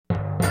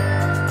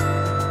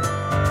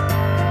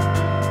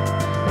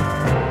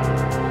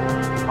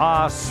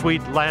Ah,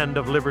 sweet land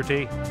of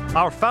liberty.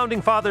 Our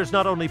founding fathers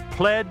not only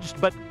pledged,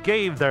 but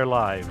gave their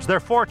lives, their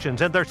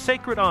fortunes, and their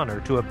sacred honor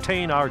to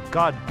obtain our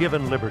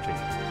God-given liberty.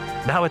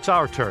 Now it's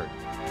our turn.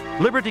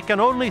 Liberty can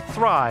only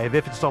thrive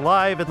if it's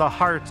alive in the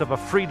hearts of a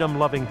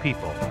freedom-loving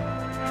people.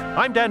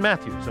 I'm Dan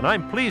Matthews, and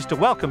I'm pleased to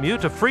welcome you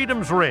to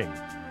Freedom's Ring.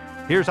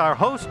 Here's our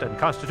host and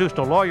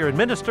constitutional lawyer and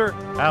minister,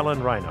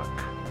 Alan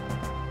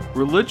Reinach.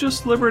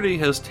 Religious liberty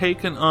has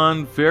taken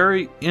on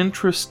very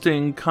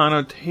interesting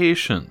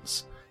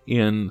connotations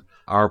in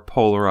our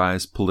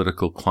polarized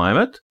political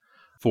climate.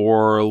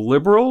 For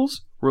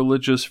liberals,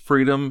 religious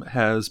freedom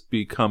has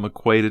become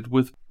equated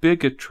with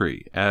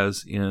bigotry,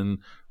 as in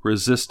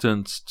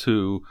resistance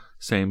to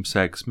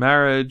same-sex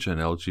marriage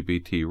and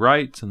LGBT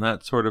rights and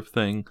that sort of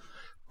thing.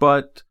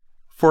 But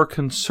for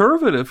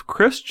conservative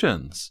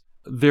Christians,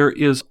 there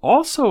is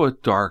also a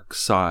dark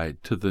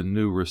side to the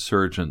new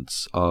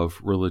resurgence of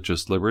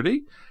religious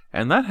liberty,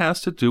 and that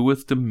has to do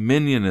with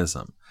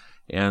dominionism.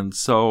 And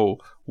so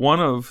one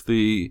of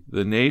the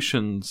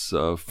nation's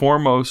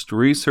foremost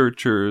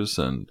researchers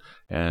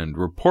and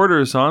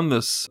reporters on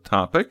this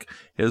topic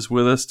is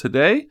with us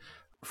today.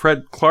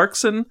 Fred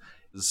Clarkson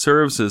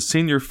serves as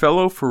Senior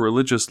Fellow for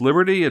Religious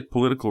Liberty at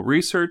Political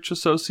Research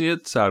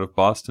Associates out of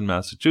Boston,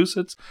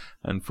 Massachusetts.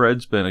 And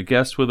Fred's been a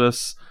guest with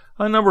us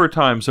a number of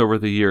times over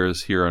the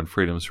years here on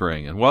Freedom's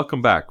Ring. And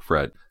welcome back,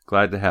 Fred.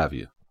 Glad to have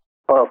you.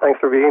 Well, thanks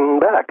for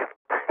being back.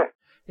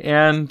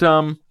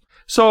 And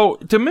so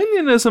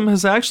dominionism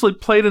has actually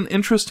played an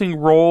interesting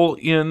role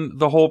in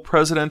the whole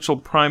presidential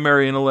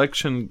primary and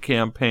election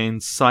campaign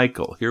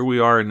cycle. Here we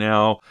are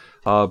now,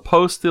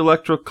 post the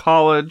Electoral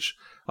College.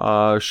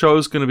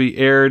 Show's going to be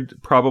aired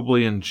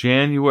probably in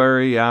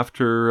January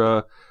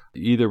after,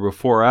 either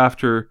before or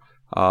after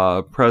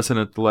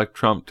President-elect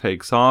Trump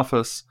takes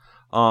office.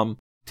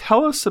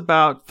 Tell us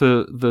about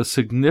the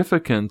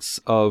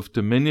significance of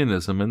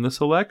dominionism in this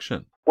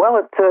election.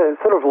 Well, it's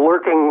sort of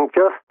lurking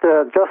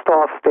just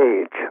off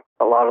stage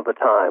a lot of the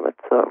time.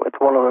 It's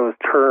one of those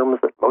terms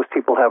that most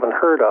people haven't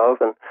heard of,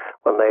 and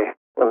when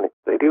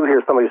they do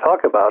hear somebody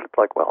talk about it, it's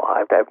like, well,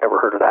 I've never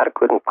heard of that. It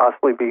couldn't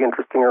possibly be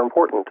interesting or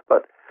important.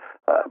 But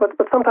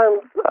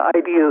sometimes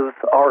ideas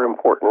are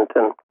important,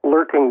 and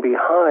lurking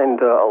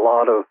behind a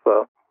lot of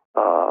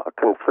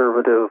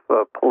conservative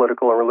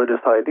political and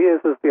religious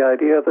ideas is the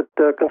idea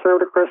that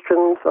conservative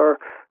Christians are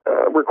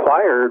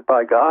required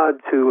by God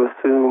to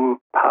assume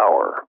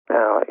power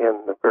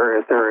in the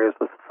various areas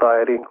of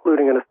society,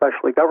 including and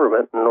especially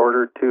government, in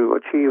order to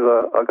achieve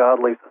a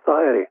godly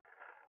society.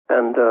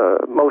 And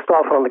most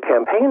often on the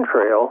campaign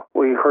trail,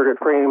 we heard it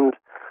framed,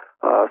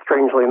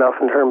 strangely enough,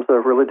 in terms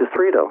of religious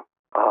freedom.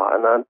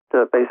 And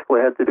that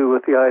basically had to do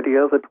with the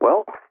idea that,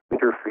 well,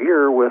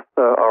 interfere with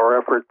our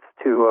efforts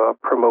to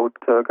promote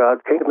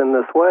God's kingdom in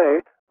this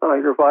way,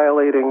 you're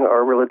violating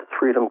our religious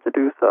freedom to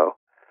do so.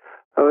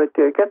 So it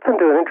gets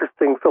into an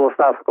interesting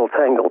philosophical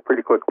tangle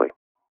pretty quickly.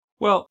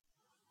 Well,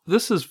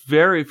 this is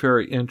very,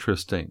 very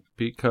interesting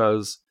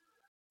because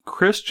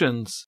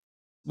Christians,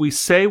 we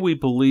say we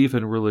believe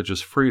in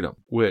religious freedom,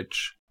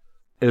 which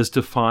is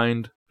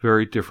defined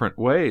very different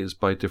ways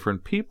by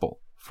different people.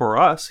 For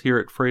us here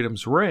at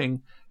Freedom's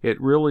Ring, it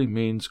really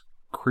means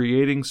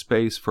creating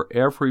space for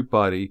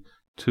everybody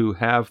to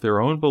have their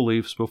own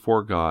beliefs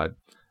before God,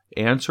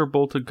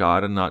 answerable to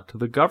God and not to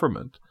the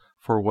government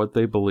for what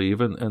they believe,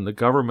 and the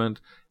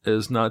government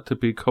is not to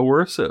be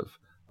coercive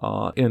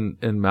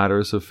in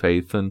matters of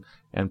faith and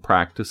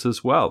practice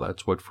as well.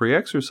 That's what free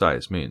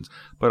exercise means.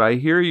 But I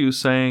hear you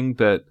saying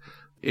that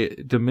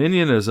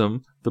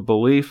dominionism, the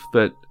belief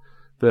that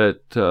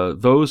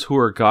those who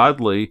are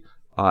godly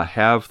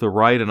have the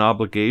right and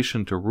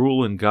obligation to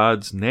rule in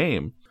God's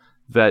name,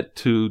 that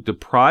to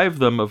deprive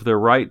them of their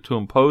right to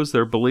impose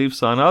their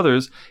beliefs on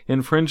others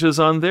infringes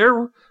on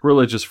their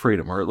religious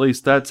freedom, or at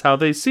least that's how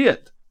they see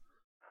it.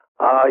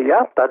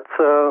 Yeah,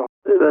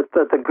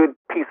 that's a good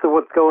piece of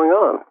what's going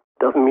on.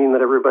 Doesn't mean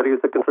that everybody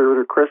who's a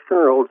conservative Christian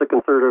or holds a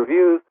conservative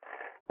views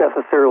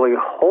necessarily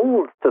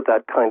holds to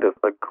that kind of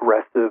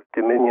aggressive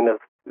dominionist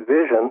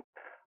vision,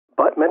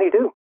 but many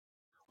do.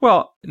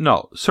 Well,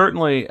 no,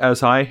 certainly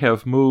as I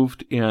have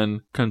moved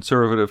in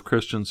conservative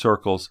Christian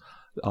circles,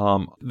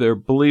 their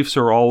beliefs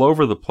are all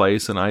over the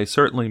place, and I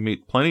certainly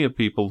meet plenty of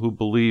people who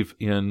believe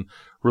in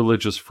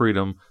religious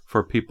freedom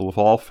for people of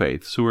all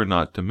faiths who are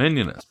not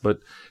dominionists. But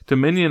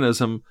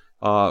dominionism,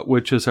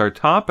 which is our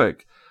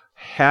topic,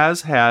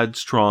 has had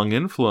strong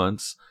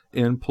influence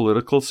in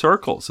political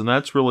circles, and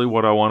that's really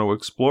what I want to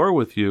explore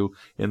with you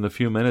in the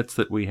few minutes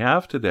that we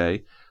have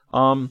today.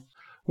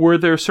 Were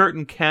there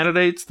certain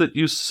candidates that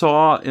you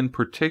saw in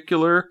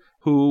particular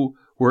who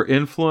were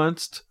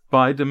influenced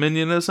by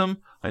dominionism?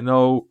 I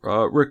know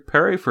Rick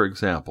Perry, for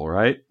example,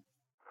 right?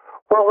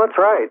 Well, that's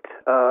right.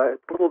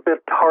 It's a little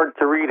bit hard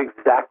to read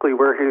exactly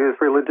where he is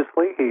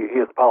religiously. He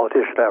is a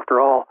politician after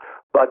all.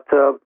 But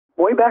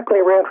way back when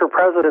he ran for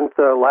president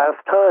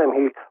last time,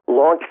 he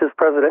launched his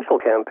presidential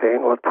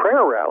campaign with a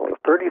prayer rally of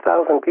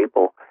 30,000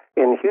 people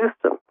in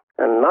Houston.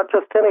 And not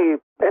just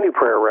any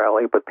prayer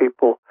rally, but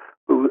people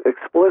who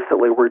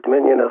explicitly were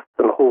dominionists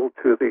and hold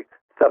to the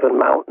Seven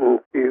Mountains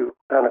view,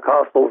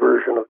 Pentecostal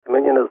version of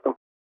dominionism.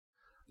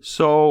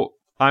 So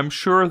I'm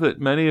sure that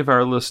many of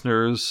our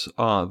listeners,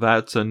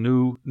 that's a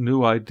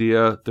new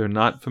idea. They're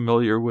not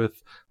familiar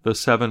with the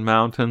Seven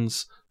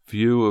Mountains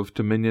view of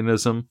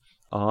dominionism.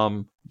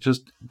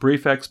 Just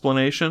brief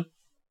explanation?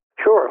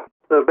 Sure.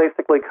 So it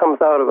basically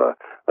comes out of a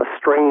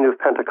strain of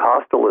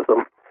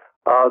Pentecostalism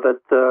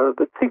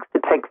that seeks to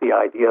take the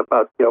idea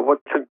about, what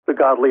should the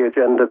godly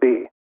agenda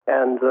be.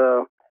 And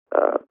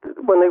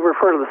when they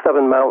refer to the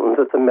Seven Mountains,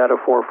 it's a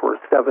metaphor for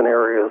 7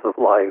 areas of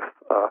life.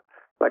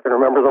 I can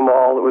remember them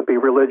all. It would be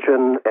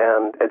religion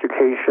and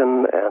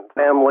education and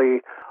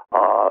family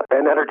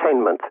and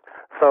entertainment.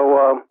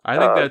 So I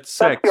think that's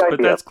 6,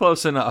 but that's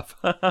close enough.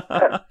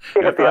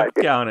 If I'm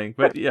counting,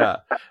 but yeah.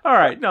 All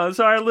right. No,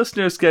 so our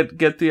listeners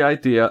get the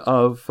idea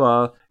of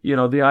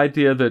the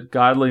idea that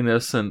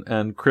godliness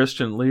and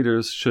Christian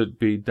leaders should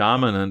be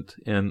dominant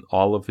in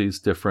all of these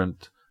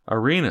different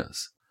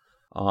arenas.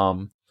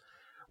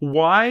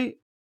 Why,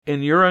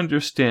 in your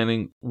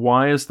understanding,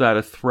 why is that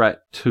a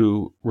threat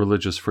to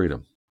religious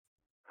freedom?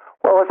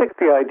 Well, I think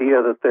the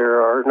idea that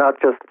there are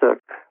not just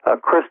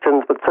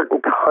Christians, but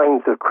certain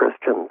kinds of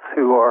Christians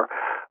who are,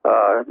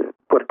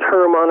 put a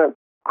term on it,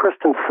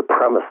 Christian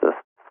supremacists.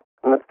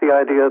 And that's the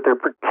idea that their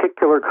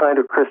particular kind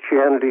of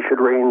Christianity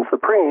should reign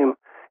supreme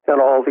in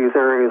all these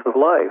areas of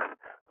life.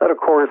 That, of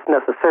course,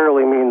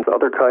 necessarily means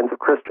other kinds of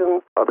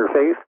Christians, other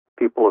faiths,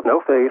 people of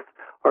no faith,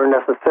 are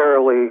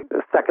necessarily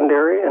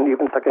secondary and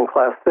even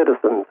second-class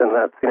citizens in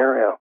that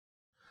scenario.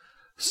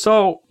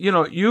 So,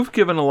 you've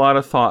given a lot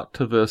of thought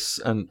to this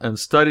and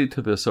studied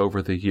to this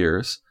over the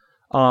years.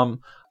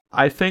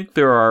 I think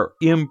there are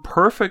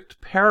imperfect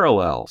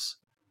parallels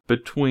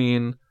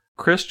between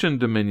Christian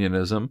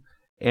dominionism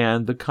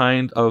and the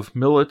kind of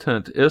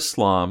militant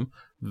Islam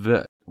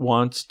that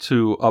wants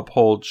to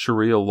uphold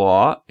Sharia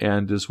law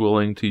and is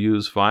willing to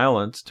use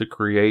violence to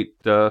create,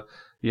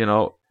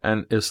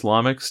 an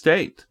Islamic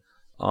state.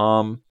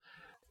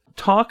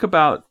 Talk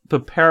about the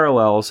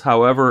parallels,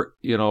 however,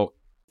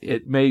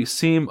 it may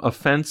seem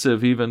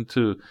offensive even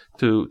to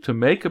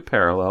make a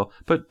parallel,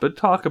 but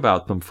talk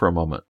about them for a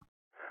moment.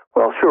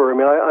 Well, sure. I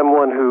mean, I'm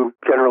one who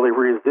generally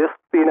resists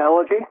the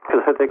analogy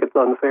because I think it's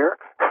unfair,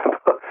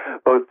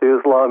 both to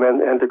Islam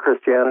and to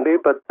Christianity.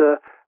 But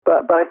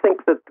I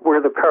think that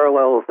where the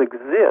parallels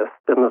exist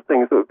and the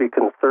things that would be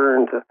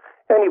concerned to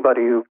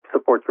anybody who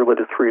supports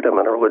religious freedom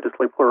and a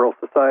religiously plural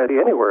society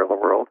anywhere in the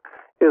world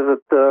is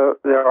that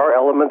there are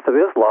elements of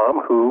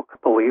Islam who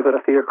believe in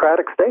a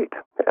theocratic state,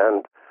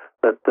 and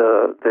that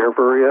their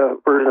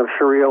version of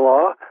Sharia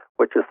law,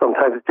 which is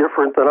sometimes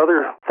different than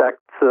other sects'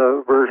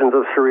 versions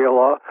of Sharia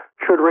law,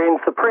 should reign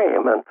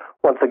supreme. And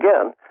once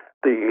again,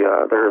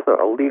 there's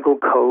a legal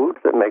code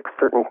that makes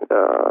certain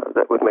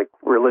that would make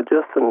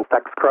religious and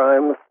sex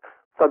crimes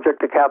subject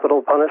to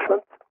capital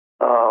punishment.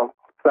 In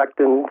fact,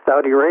 in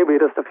Saudi Arabia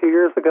just a few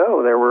years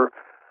ago, there were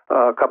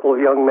a couple of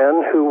young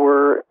men who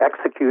were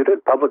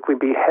executed, publicly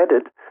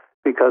beheaded,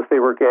 because they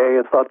were gay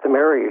and sought to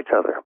marry each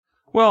other.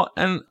 Well,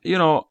 and,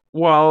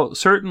 while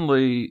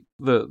certainly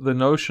the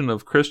notion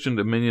of Christian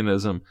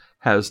dominionism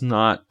has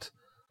not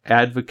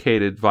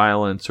advocated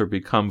violence or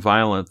become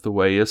violent the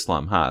way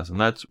Islam has,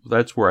 and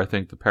that's where I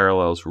think the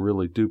parallels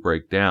really do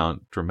break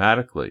down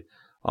dramatically.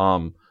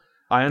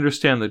 I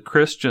understand that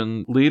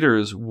Christian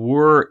leaders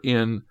were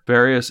in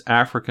various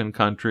African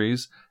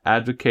countries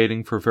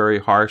advocating for very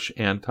harsh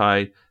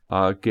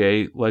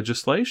anti-gay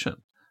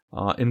legislation,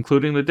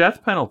 including the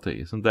death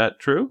penalty. Isn't that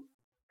true?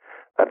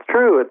 That's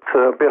true.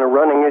 It's been a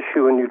running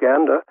issue in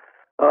Uganda,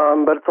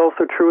 but it's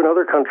also true in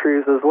other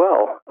countries as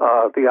well.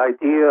 The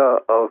idea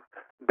of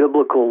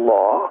biblical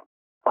law,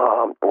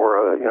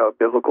 or a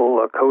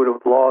biblical code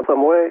of law in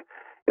some way,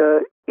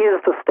 is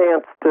the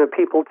stance that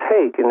people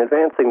take in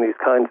advancing these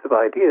kinds of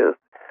ideas.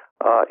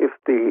 If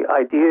the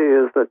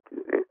idea is that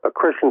a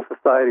Christian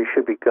society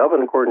should be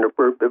governed according to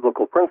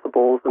biblical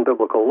principles and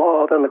biblical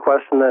law, then the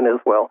question then is,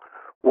 well,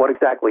 what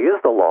exactly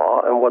is the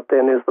law, and what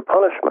then is the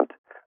punishment?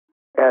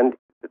 And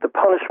the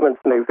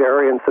punishments may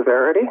vary in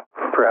severity,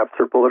 perhaps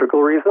for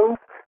political reasons.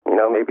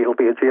 Maybe it'll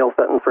be a jail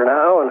sentence for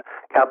now and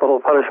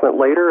capital punishment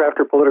later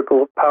after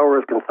political power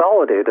is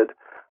consolidated.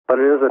 But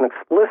it is an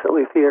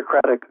explicitly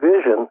theocratic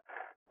vision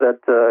that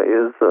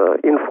is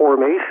in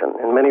formation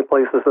in many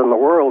places in the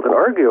world, and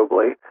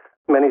arguably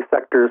many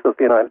sectors of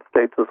the United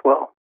States as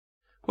well.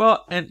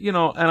 Well, and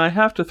I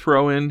have to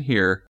throw in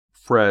here,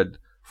 Fred,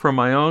 from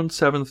my own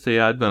Seventh-day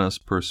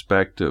Adventist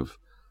perspective,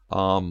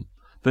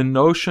 the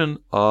notion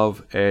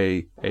of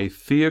a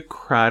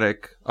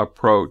theocratic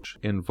approach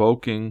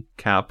invoking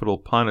capital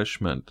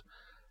punishment,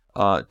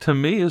 to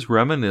me, is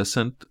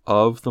reminiscent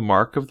of the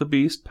Mark of the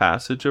Beast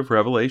passage of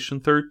Revelation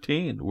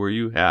 13, where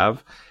you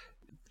have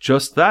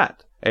just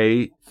that,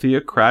 a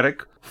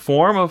theocratic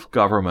form of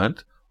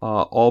government,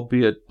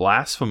 albeit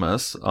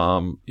blasphemous,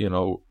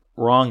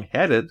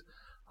 wrong-headed,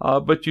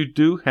 but you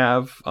do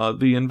have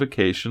the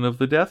invocation of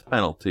the death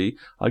penalty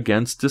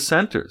against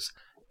dissenters,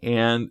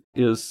 and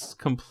is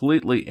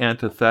completely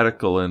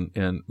antithetical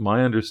in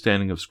my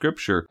understanding of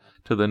Scripture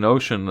to the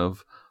notion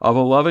of of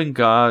a loving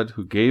God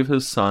who gave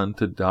his Son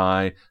to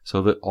die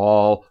so that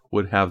all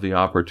would have the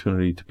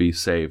opportunity to be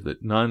saved,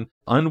 that none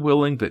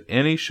unwilling that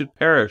any should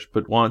perish,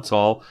 but wants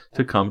all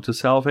to come to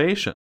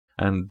salvation.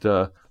 And,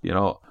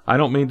 I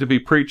don't mean to be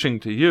preaching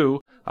to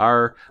you.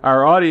 Our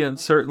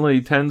audience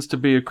certainly tends to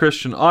be a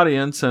Christian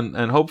audience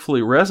and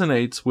hopefully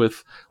resonates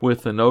with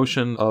the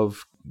notion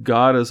of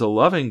God as a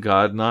loving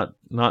God, not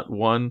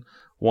one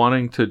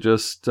wanting to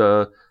just,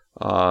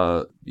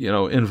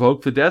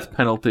 invoke the death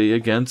penalty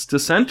against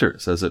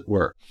dissenters, as it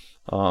were.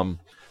 We're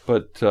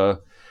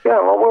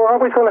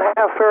always going to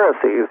have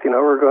Pharisees.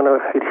 We're going to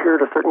adhere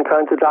to certain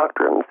kinds of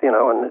doctrines,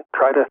 and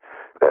try to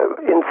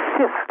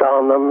insist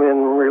on them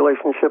in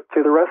relationship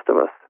to the rest of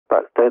us.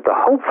 But the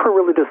hope for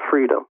religious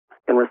freedom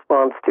in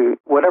response to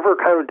whatever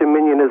kind of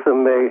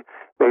dominionism may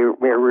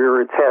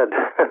rear its head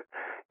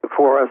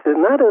for us,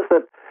 and that is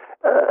that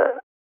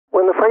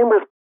when the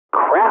framers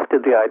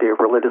crafted the idea of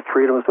religious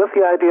freedom, it was with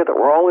the idea that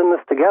we're all in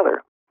this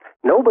together.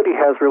 Nobody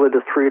has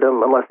religious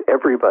freedom unless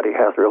everybody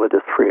has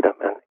religious freedom.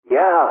 And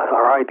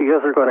our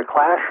ideas are going to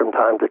clash from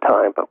time to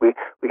time, but we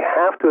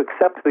have to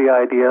accept the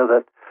idea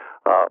that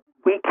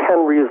we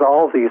can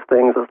resolve these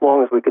things as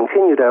long as we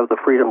continue to have the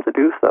freedom to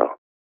do so.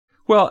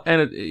 Well,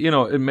 and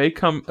it may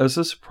come as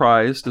a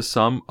surprise to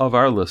some of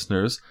our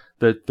listeners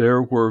that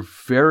there were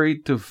very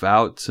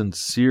devout,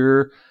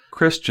 sincere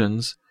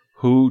Christians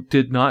who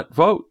did not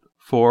vote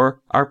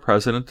for our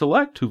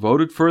president-elect, who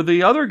voted for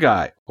the other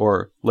guy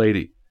or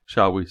lady,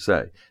 shall we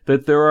say.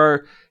 That there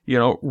are,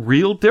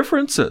 real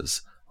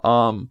differences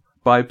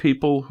by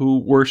people who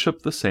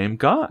worship the same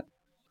God.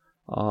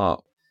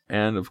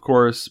 And, of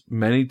course,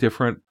 many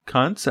different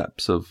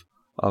concepts of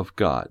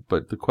God.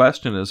 But the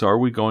question is, are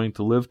we going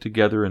to live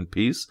together in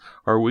peace?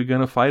 Or are we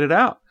going to fight it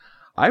out?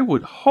 I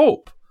would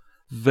hope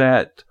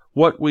that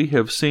what we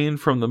have seen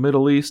from the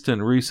Middle East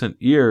in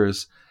recent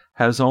years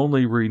has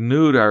only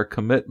renewed our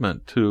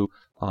commitment to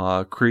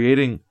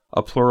creating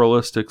a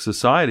pluralistic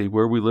society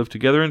where we live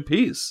together in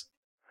peace.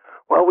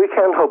 Well, we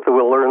can hope that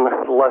we'll learn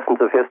the lessons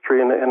of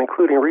history, and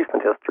including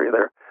recent history.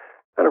 They're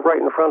kind of right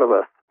in front of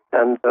us.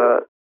 And,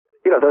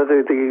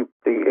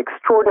 the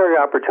extraordinary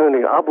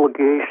opportunity,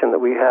 obligation that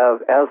we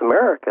have as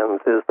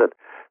Americans is that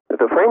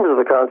the framers of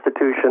the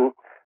Constitution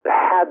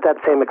had that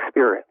same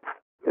experience.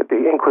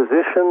 The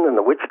Inquisition and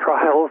the witch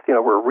trials,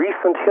 were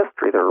recent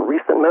history. They're a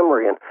recent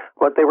memory. And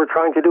what they were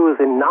trying to do is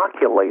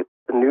inoculate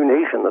the new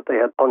nation that they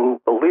had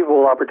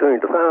unbelievable opportunity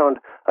to found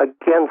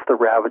against the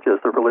ravages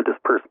of religious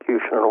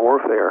persecution and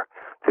warfare.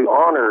 To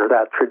honor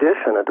that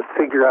tradition and to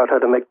figure out how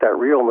to make that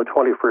real in the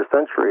 21st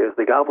century is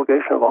the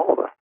obligation of all of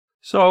us.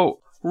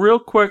 So, real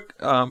quick,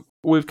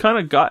 we've kind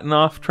of gotten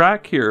off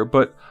track here,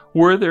 but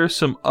were there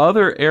some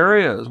other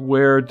areas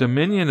where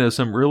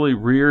dominionism really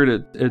reared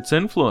its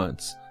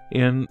influence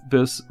in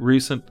this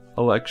recent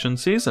election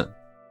season?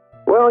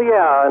 Well,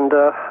 yeah, and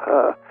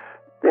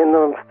in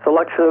the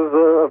selection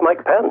of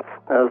Mike Pence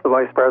as the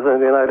Vice President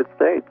of the United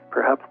States,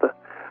 perhaps the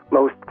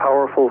most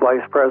powerful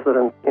vice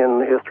president in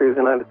the history of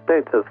the United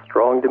States, has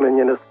strong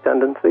dominionist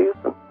tendencies,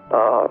 and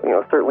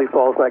certainly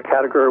falls in that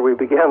category we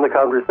began the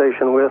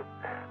conversation with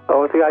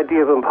the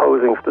idea of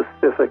imposing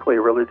specifically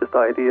religious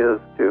ideas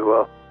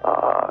to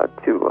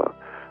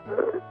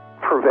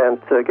prevent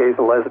gays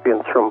and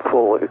lesbians from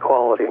full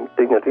equality and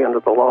dignity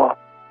under the law.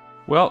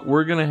 Well,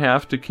 we're going to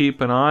have to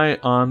keep an eye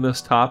on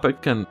this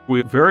topic, and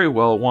we very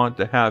well want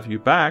to have you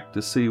back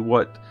to see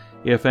what,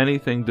 if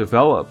anything,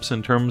 develops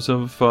in terms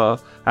of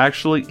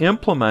actually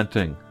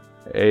implementing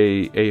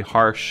a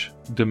harsh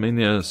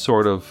dominionist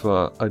sort of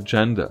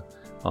agenda,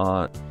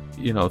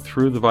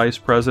 through the vice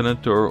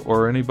president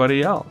or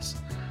anybody else.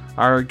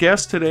 Our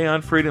guest today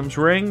on Freedom's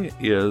Ring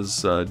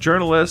is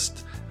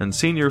journalist and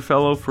senior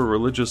fellow for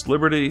religious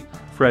liberty,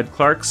 Fred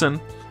Clarkson,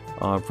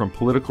 from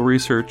Political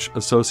Research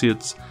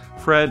Associates.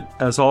 Fred,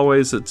 as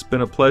always, it's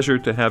been a pleasure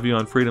to have you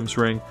on Freedom's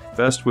Ring.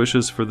 Best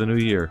wishes for the new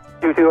year.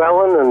 You too,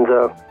 Alan, and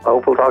I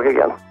hope we'll talk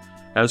again.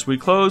 As we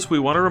close, we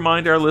want to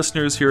remind our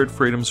listeners here at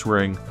Freedom's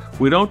Ring,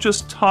 we don't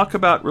just talk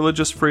about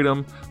religious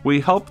freedom,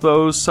 we help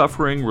those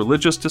suffering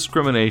religious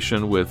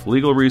discrimination with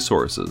legal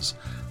resources.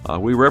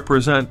 We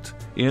represent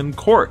in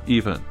court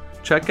even.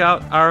 Check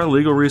out our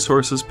legal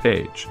resources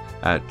page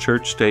at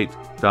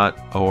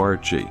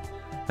churchstate.org.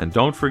 And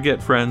don't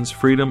forget, friends,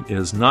 freedom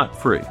is not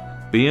free.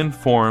 Be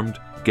informed,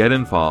 get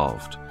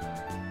involved.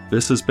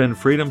 This has been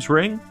Freedom's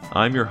Ring.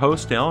 I'm your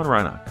host, Alan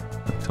Reinach.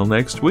 Until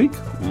next week,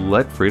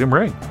 let freedom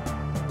ring.